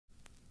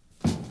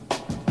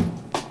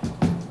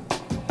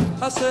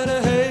I said,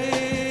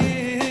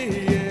 hey,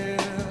 yeah.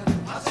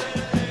 I said,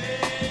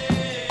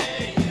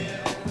 hey,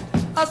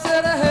 yeah. I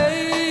said,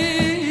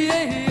 hey,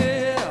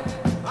 yeah.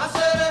 I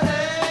said,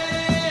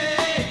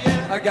 hey,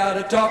 yeah. I got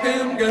a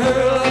talking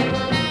girl.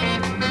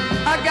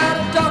 I got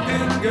a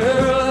talking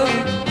girl.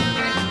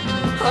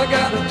 I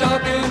got a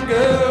talking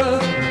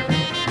girl.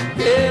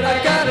 Yeah, I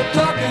got a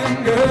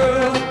talking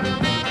girl.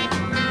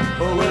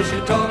 Oh, well, she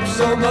talks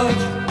so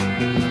much.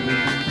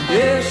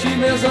 Yeah, she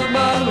makes up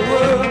my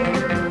world.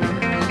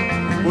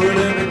 Well,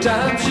 every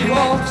time she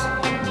walks,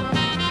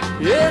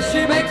 yeah,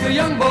 she makes the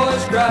young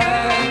boys cry.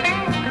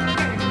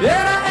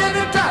 Yeah,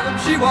 every time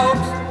she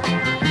walks,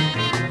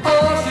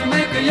 oh, she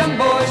makes the young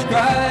boys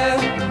cry.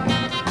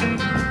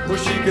 Well,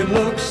 she can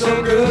look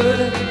so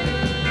good,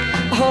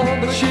 oh,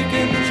 but she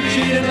can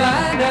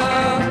lie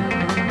now.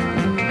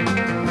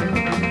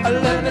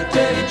 Let me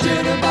tell you,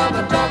 children, about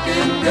my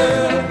talking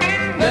girl.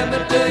 Let me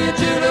tell you,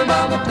 children,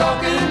 about my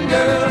talking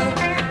girl.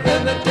 Let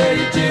me tell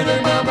you, children,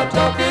 about my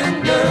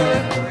talking girl.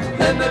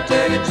 Let me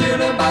tell you,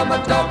 children, about my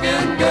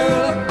talking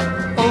girl.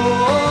 Oh,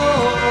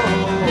 oh,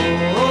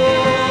 oh,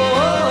 oh,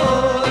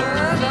 oh.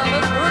 Now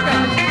let's work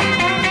out.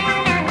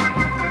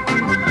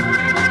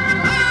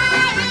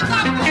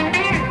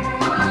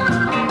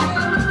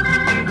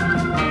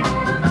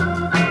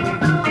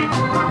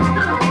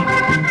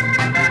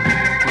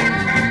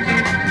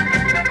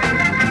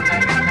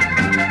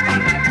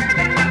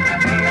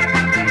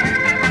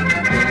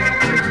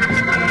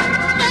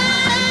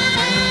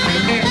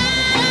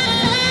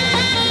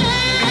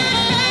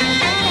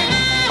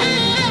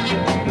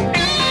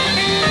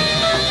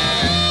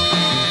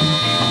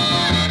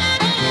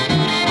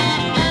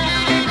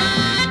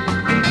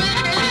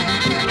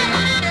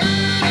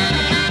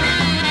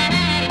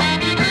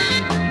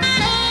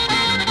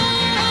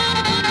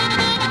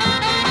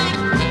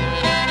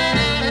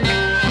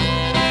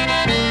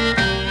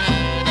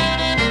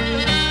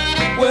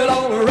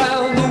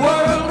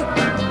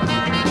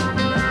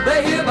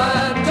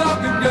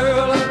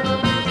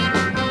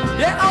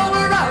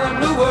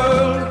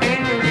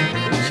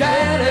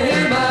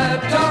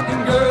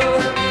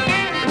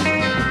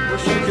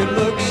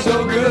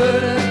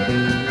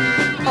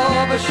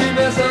 She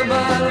mess up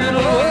my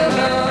little world.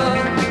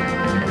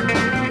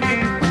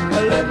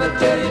 Let me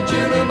tell you,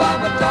 children, about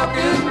my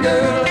talking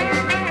girl.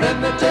 Let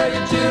me tell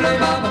you, children,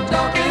 about my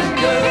talking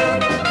girl.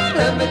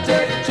 Let me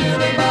tell you,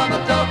 children, about my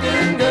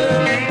talking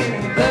girl.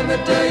 Let me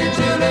tell you,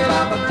 children,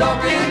 about my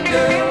talking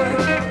girl.